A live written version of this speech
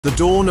The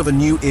dawn of a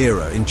new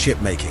era in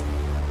chip making.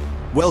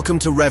 Welcome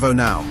to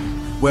RevoNow,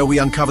 where we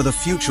uncover the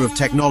future of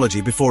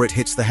technology before it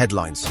hits the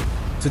headlines.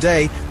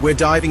 Today, we're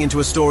diving into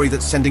a story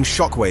that's sending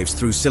shockwaves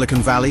through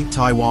Silicon Valley,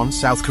 Taiwan,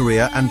 South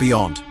Korea, and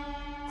beyond.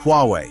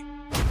 Huawei,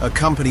 a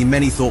company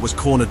many thought was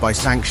cornered by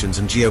sanctions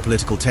and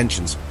geopolitical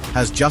tensions,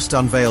 has just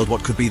unveiled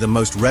what could be the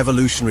most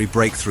revolutionary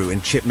breakthrough in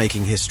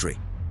chip-making history.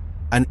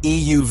 An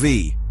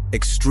EUV,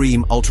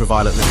 Extreme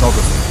Ultraviolet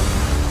lithography.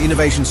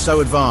 Innovation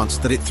so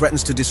advanced that it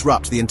threatens to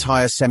disrupt the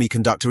entire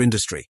semiconductor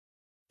industry.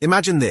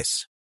 Imagine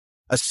this: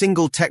 a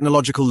single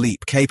technological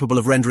leap capable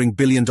of rendering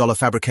billion-dollar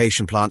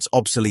fabrication plants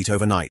obsolete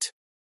overnight.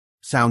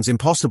 Sounds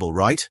impossible,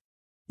 right?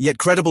 Yet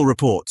credible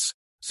reports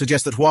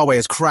suggest that Huawei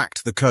has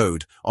cracked the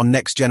code on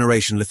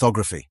next-generation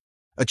lithography,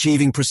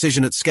 achieving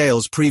precision at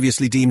scales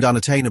previously deemed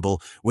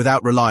unattainable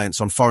without reliance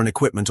on foreign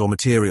equipment or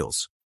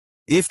materials.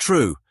 If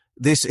true,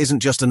 this isn't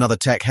just another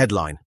tech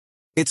headline.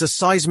 It's a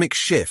seismic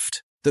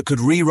shift that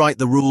could rewrite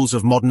the rules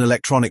of modern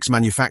electronics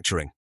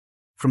manufacturing.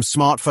 From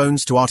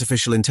smartphones to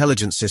artificial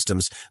intelligence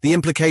systems, the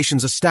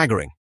implications are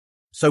staggering.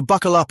 So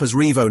buckle up as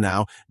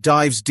RevoNow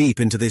dives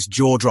deep into this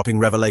jaw-dropping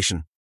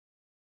revelation.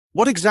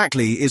 What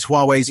exactly is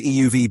Huawei's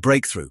EUV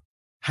breakthrough?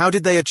 How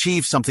did they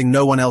achieve something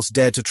no one else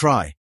dared to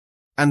try?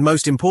 And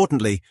most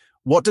importantly,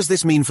 what does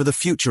this mean for the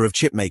future of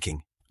chip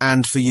making?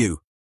 And for you?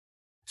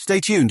 Stay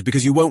tuned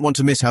because you won't want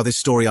to miss how this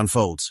story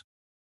unfolds.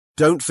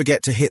 Don't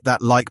forget to hit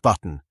that like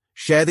button,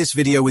 share this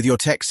video with your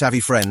tech-savvy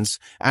friends,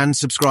 and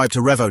subscribe to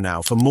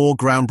RevoNow for more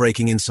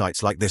groundbreaking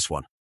insights like this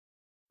one.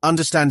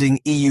 Understanding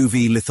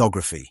EUV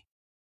lithography,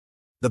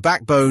 the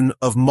backbone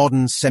of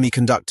modern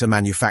semiconductor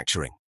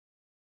manufacturing.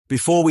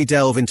 Before we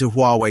delve into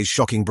Huawei's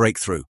shocking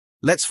breakthrough,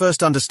 let's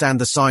first understand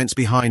the science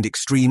behind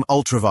extreme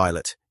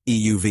ultraviolet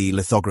EUV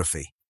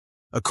lithography,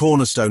 a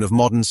cornerstone of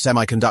modern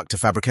semiconductor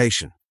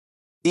fabrication.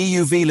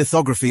 EUV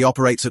lithography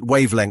operates at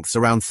wavelengths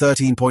around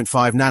 13.5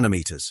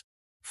 nanometers,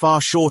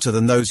 far shorter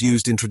than those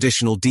used in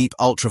traditional deep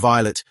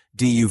ultraviolet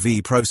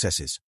DUV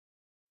processes.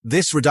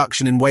 This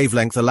reduction in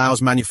wavelength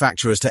allows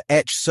manufacturers to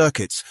etch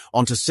circuits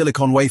onto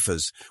silicon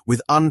wafers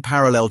with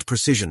unparalleled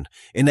precision,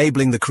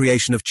 enabling the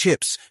creation of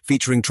chips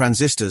featuring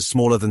transistors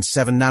smaller than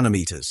 7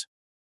 nanometers.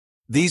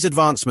 These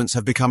advancements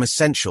have become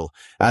essential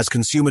as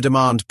consumer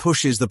demand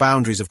pushes the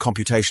boundaries of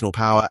computational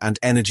power and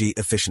energy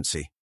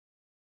efficiency.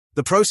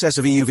 The process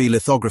of EUV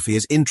lithography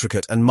is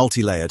intricate and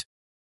multi-layered.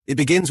 It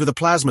begins with a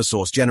plasma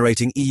source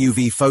generating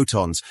EUV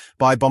photons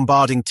by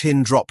bombarding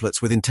tin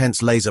droplets with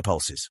intense laser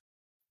pulses.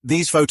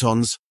 These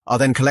photons are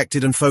then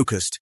collected and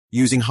focused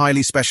using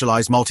highly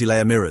specialized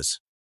multi-layer mirrors,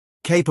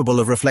 capable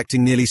of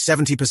reflecting nearly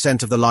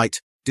 70% of the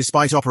light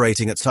despite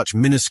operating at such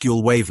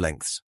minuscule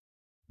wavelengths.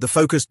 The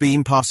focused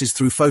beam passes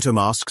through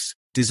photomasks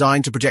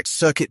designed to project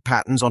circuit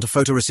patterns onto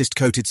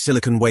photoresist-coated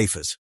silicon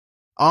wafers.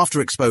 After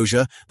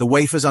exposure, the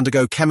wafers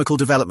undergo chemical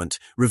development,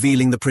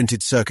 revealing the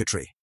printed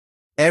circuitry.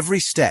 Every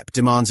step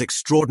demands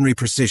extraordinary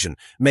precision,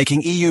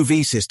 making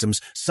EUV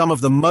systems some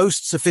of the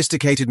most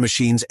sophisticated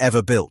machines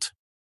ever built.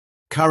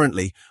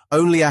 Currently,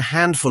 only a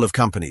handful of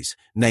companies,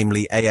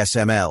 namely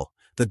ASML,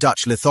 the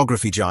Dutch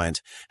lithography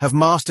giant, have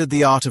mastered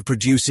the art of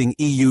producing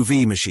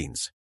EUV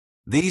machines.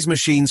 These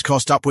machines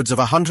cost upwards of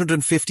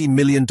 $150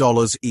 million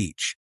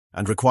each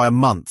and require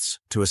months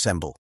to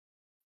assemble.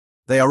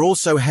 They are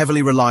also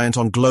heavily reliant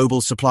on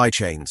global supply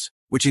chains,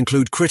 which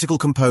include critical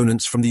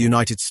components from the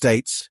United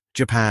States,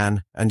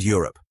 Japan, and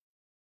Europe.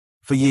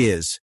 For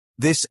years,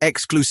 this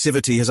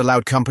exclusivity has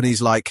allowed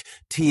companies like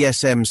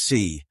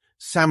TSMC,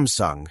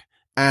 Samsung,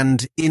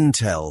 and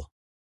Intel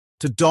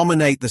to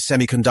dominate the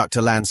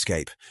semiconductor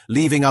landscape,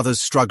 leaving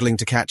others struggling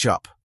to catch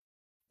up.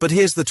 But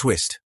here's the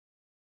twist.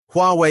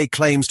 Huawei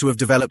claims to have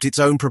developed its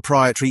own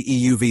proprietary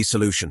EUV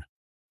solution,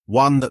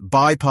 one that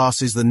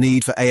bypasses the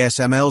need for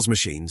ASML's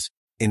machines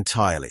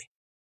entirely.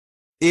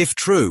 If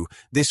true,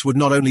 this would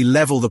not only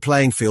level the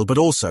playing field but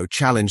also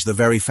challenge the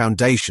very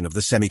foundation of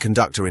the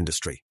semiconductor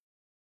industry.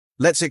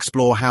 Let's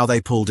explore how they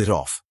pulled it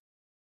off.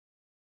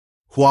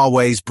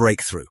 Huawei's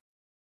breakthrough.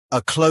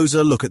 A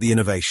closer look at the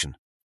innovation.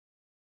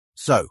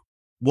 So,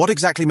 what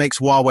exactly makes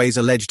Huawei's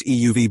alleged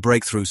EUV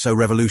breakthrough so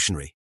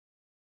revolutionary?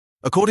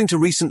 According to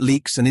recent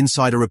leaks and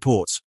insider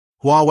reports,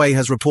 Huawei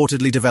has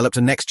reportedly developed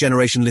a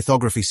next-generation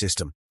lithography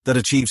system that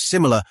achieves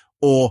similar,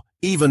 or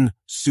even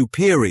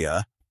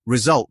superior,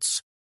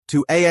 results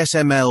to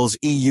ASML's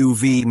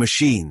EUV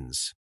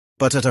machines,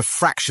 but at a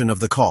fraction of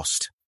the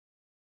cost.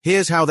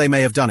 Here's how they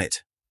may have done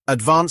it.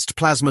 Advanced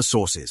plasma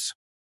sources.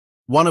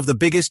 One of the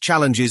biggest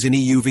challenges in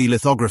EUV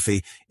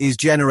lithography is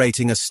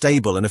generating a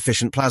stable and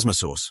efficient plasma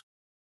source.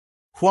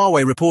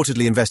 Huawei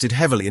reportedly invested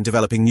heavily in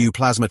developing new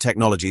plasma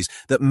technologies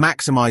that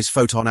maximize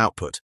photon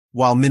output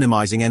while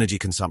minimizing energy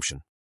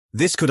consumption.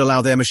 This could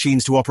allow their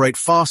machines to operate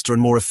faster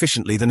and more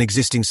efficiently than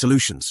existing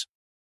solutions.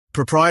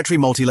 Proprietary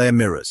multi-layer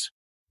mirrors.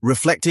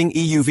 Reflecting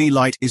EUV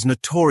light is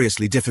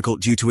notoriously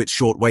difficult due to its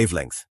short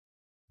wavelength.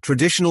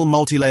 Traditional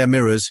multi-layer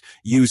mirrors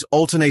use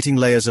alternating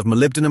layers of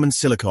molybdenum and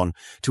silicon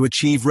to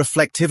achieve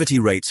reflectivity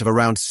rates of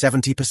around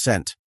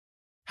 70%.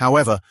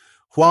 However,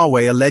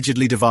 Huawei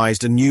allegedly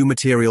devised a new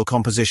material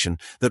composition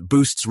that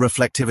boosts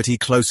reflectivity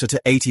closer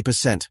to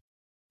 80%,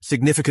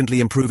 significantly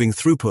improving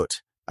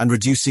throughput and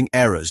reducing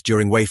errors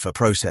during wafer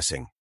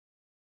processing.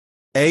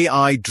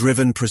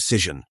 AI-driven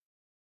precision.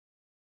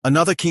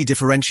 Another key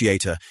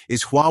differentiator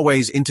is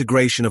Huawei's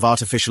integration of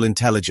artificial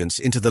intelligence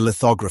into the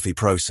lithography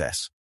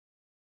process.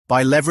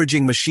 By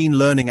leveraging machine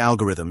learning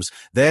algorithms,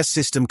 their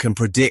system can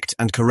predict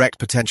and correct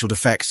potential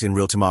defects in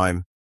real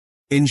time,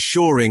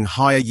 ensuring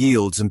higher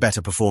yields and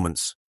better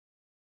performance.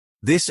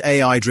 This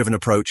AI-driven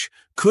approach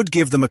could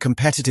give them a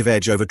competitive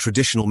edge over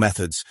traditional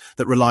methods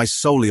that rely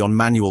solely on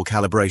manual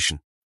calibration.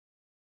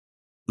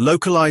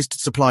 Localized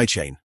supply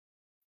chain.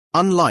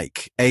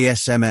 Unlike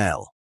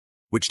ASML,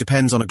 which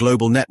depends on a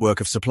global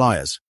network of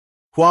suppliers,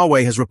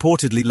 Huawei has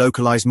reportedly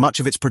localized much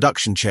of its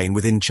production chain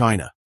within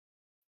China.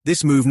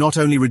 This move not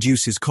only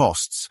reduces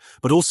costs,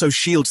 but also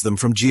shields them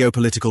from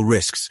geopolitical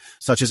risks,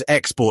 such as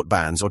export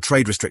bans or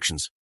trade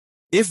restrictions.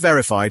 If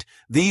verified,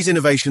 these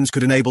innovations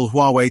could enable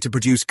Huawei to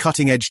produce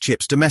cutting-edge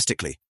chips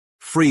domestically,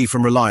 free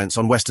from reliance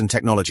on Western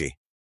technology.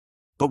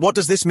 But what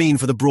does this mean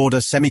for the broader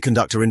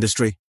semiconductor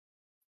industry?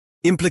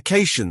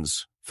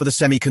 Implications for the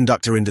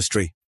semiconductor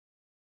industry.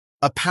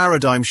 A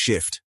paradigm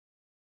shift.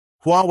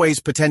 Huawei's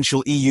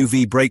potential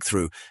EUV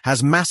breakthrough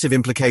has massive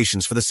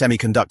implications for the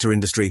semiconductor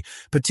industry,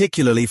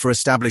 particularly for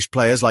established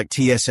players like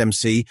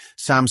TSMC,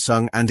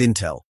 Samsung, and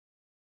Intel.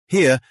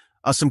 Here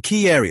are some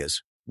key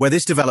areas where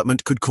this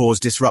development could cause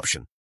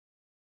disruption.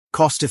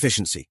 Cost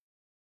efficiency.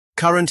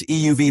 Current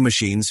EUV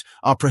machines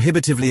are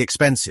prohibitively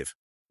expensive,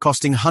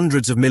 costing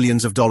hundreds of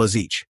millions of dollars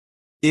each.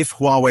 If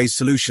Huawei's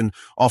solution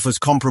offers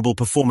comparable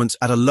performance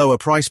at a lower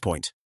price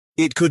point,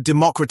 it could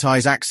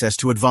democratize access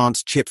to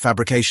advanced chip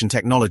fabrication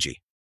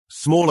technology.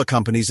 Smaller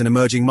companies in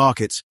emerging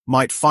markets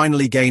might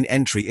finally gain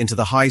entry into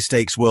the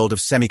high-stakes world of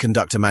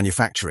semiconductor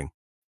manufacturing.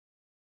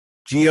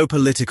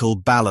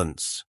 Geopolitical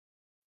balance.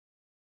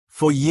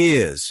 For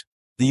years,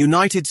 the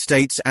United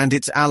States and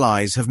its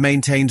allies have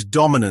maintained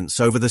dominance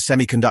over the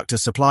semiconductor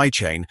supply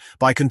chain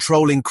by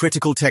controlling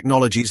critical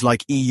technologies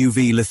like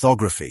EUV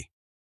lithography.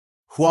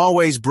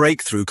 Huawei's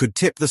breakthrough could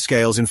tip the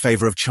scales in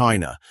favor of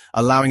China,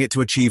 allowing it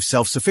to achieve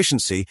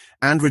self-sufficiency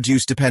and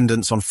reduce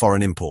dependence on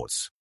foreign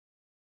imports.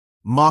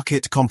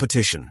 Market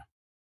competition.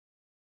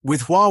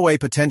 With Huawei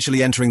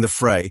potentially entering the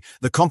fray,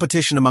 the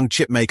competition among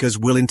chipmakers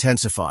will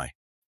intensify.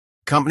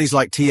 Companies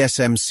like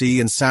TSMC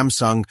and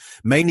Samsung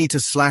may need to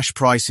slash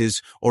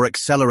prices or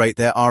accelerate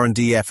their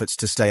R&D efforts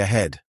to stay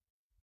ahead.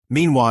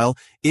 Meanwhile,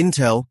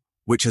 Intel,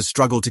 which has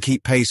struggled to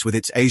keep pace with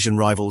its Asian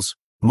rivals,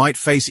 might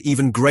face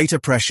even greater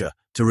pressure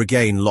to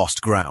regain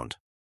lost ground.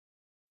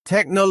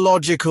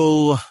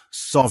 Technological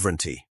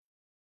sovereignty.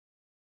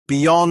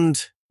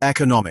 Beyond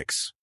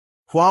economics,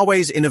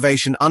 Huawei's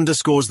innovation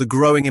underscores the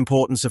growing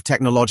importance of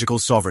technological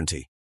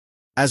sovereignty.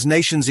 As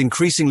nations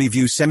increasingly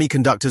view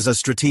semiconductors as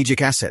strategic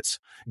assets,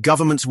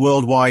 governments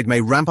worldwide may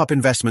ramp up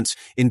investments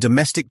in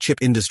domestic chip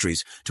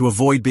industries to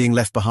avoid being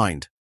left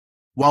behind.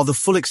 While the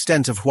full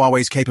extent of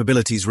Huawei's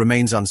capabilities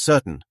remains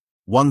uncertain,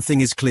 one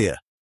thing is clear: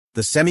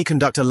 the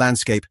semiconductor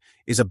landscape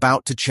is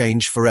about to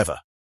change forever.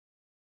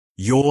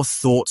 Your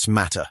thoughts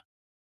matter.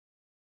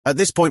 At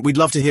this point, we'd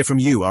love to hear from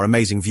you, our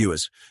amazing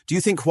viewers. Do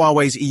you think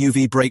Huawei's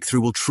EUV breakthrough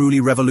will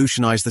truly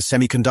revolutionize the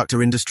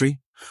semiconductor industry?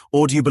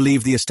 Or do you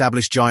believe the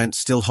established giants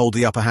still hold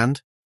the upper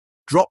hand?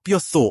 Drop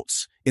your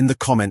thoughts in the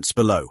comments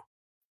below.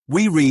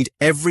 We read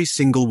every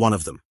single one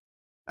of them.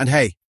 And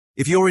hey,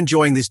 if you're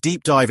enjoying this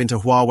deep dive into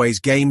Huawei's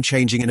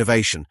game-changing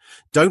innovation,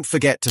 don't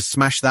forget to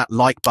smash that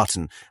like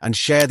button and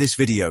share this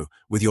video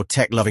with your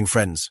tech-loving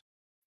friends.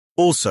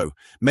 Also,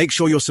 make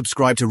sure you're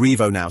subscribed to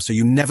RevoNow so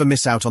you never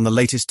miss out on the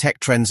latest tech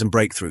trends and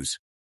breakthroughs.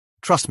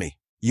 Trust me,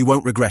 you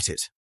won't regret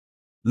it.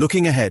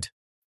 Looking ahead,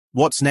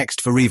 what's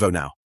next for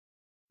RevoNow?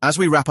 As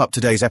we wrap up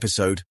today's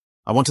episode,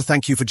 I want to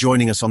thank you for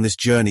joining us on this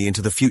journey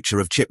into the future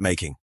of chip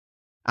making.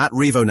 At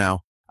RevoNow,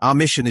 our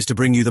mission is to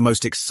bring you the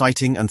most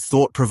exciting and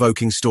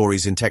thought-provoking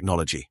stories in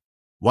technology.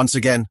 Once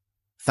again,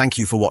 thank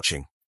you for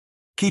watching.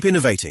 Keep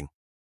innovating,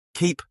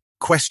 keep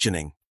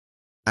questioning,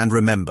 and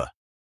remember,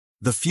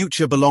 the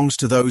future belongs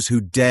to those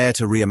who dare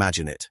to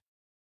reimagine it.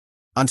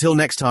 Until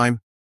next time,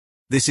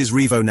 this is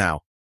RevoNow,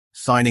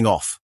 signing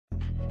off.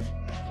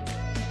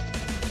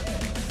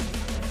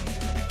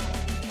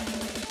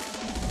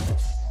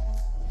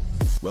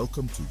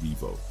 Welcome to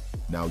Revo,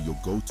 now your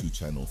go-to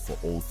channel for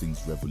all things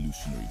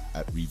revolutionary.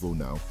 At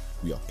RevoNow,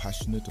 we are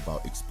passionate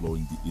about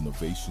exploring the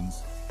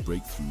innovations,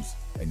 breakthroughs,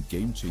 and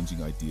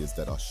game-changing ideas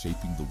that are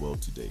shaping the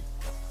world today.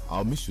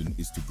 Our mission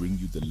is to bring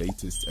you the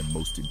latest and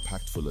most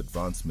impactful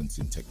advancements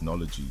in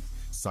technology,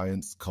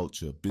 science,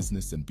 culture,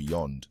 business, and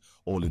beyond,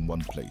 all in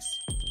one place.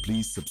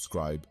 Please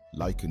subscribe,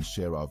 like, and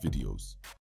share our videos.